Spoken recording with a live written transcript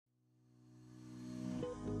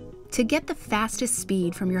To get the fastest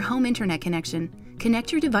speed from your home internet connection,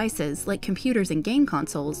 connect your devices, like computers and game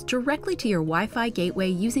consoles, directly to your Wi-Fi gateway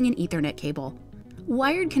using an Ethernet cable.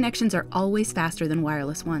 Wired connections are always faster than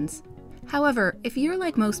wireless ones. However, if you're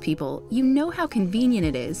like most people, you know how convenient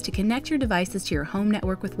it is to connect your devices to your home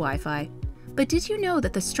network with Wi-Fi. But did you know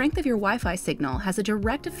that the strength of your Wi-Fi signal has a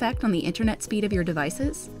direct effect on the internet speed of your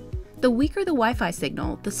devices? The weaker the Wi-Fi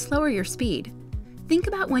signal, the slower your speed. Think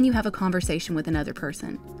about when you have a conversation with another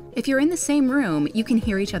person. If you're in the same room, you can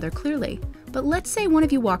hear each other clearly. But let's say one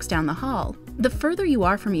of you walks down the hall. The further you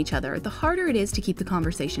are from each other, the harder it is to keep the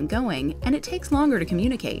conversation going, and it takes longer to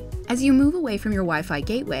communicate. As you move away from your Wi-Fi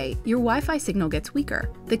gateway, your Wi-Fi signal gets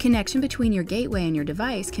weaker. The connection between your gateway and your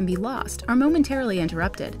device can be lost or momentarily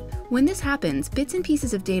interrupted. When this happens, bits and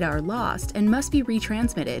pieces of data are lost and must be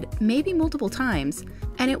retransmitted, maybe multiple times,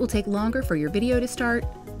 and it will take longer for your video to start,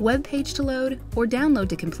 web page to load, or download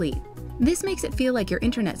to complete. This makes it feel like your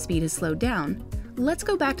internet speed has slowed down. Let's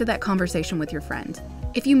go back to that conversation with your friend.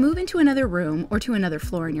 If you move into another room or to another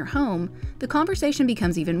floor in your home, the conversation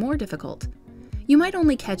becomes even more difficult. You might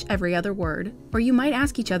only catch every other word, or you might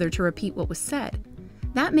ask each other to repeat what was said.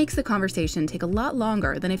 That makes the conversation take a lot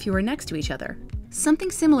longer than if you were next to each other.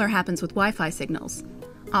 Something similar happens with Wi-Fi signals.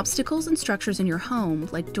 Obstacles and structures in your home,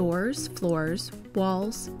 like doors, floors,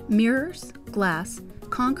 walls, mirrors, glass,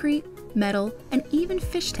 concrete, metal, and even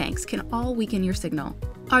fish tanks can all weaken your signal.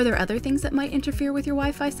 Are there other things that might interfere with your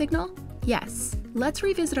Wi-Fi signal? Yes. Let's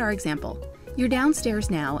revisit our example. You're downstairs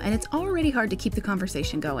now, and it's already hard to keep the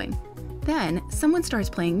conversation going. Then, someone starts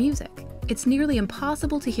playing music. It's nearly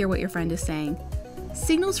impossible to hear what your friend is saying.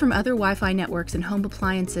 Signals from other Wi-Fi networks and home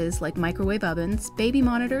appliances like microwave ovens, baby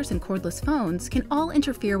monitors, and cordless phones can all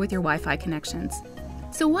interfere with your Wi-Fi connections.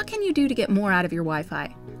 So what can you do to get more out of your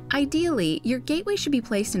Wi-Fi? Ideally, your gateway should be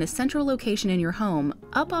placed in a central location in your home,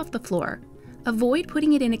 up off the floor. Avoid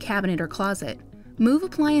putting it in a cabinet or closet. Move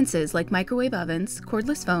appliances like microwave ovens,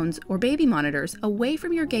 cordless phones, or baby monitors away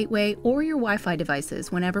from your gateway or your Wi-Fi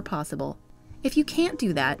devices whenever possible. If you can't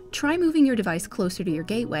do that, try moving your device closer to your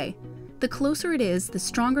gateway. The closer it is, the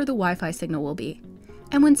stronger the Wi-Fi signal will be.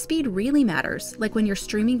 And when speed really matters, like when you're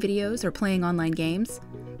streaming videos or playing online games,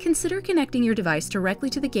 consider connecting your device directly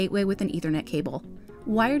to the gateway with an Ethernet cable.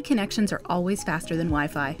 Wired connections are always faster than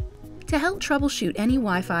Wi-Fi. To help troubleshoot any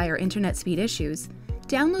Wi-Fi or internet speed issues,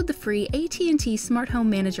 download the free AT&T Smart Home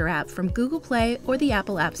Manager app from Google Play or the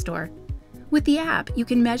Apple App Store. With the app, you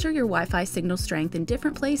can measure your Wi-Fi signal strength in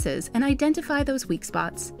different places and identify those weak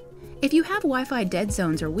spots. If you have Wi-Fi dead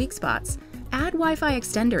zones or weak spots, add Wi-Fi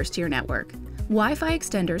extenders to your network. Wi-Fi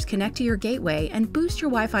extenders connect to your gateway and boost your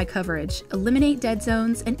Wi-Fi coverage, eliminate dead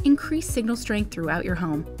zones, and increase signal strength throughout your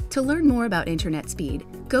home. To learn more about internet speed,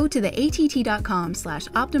 go to the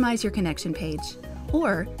att.com/optimizeyourconnection page.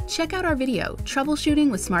 Or check out our video, Troubleshooting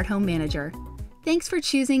with Smart Home Manager. Thanks for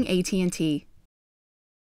choosing AT&T.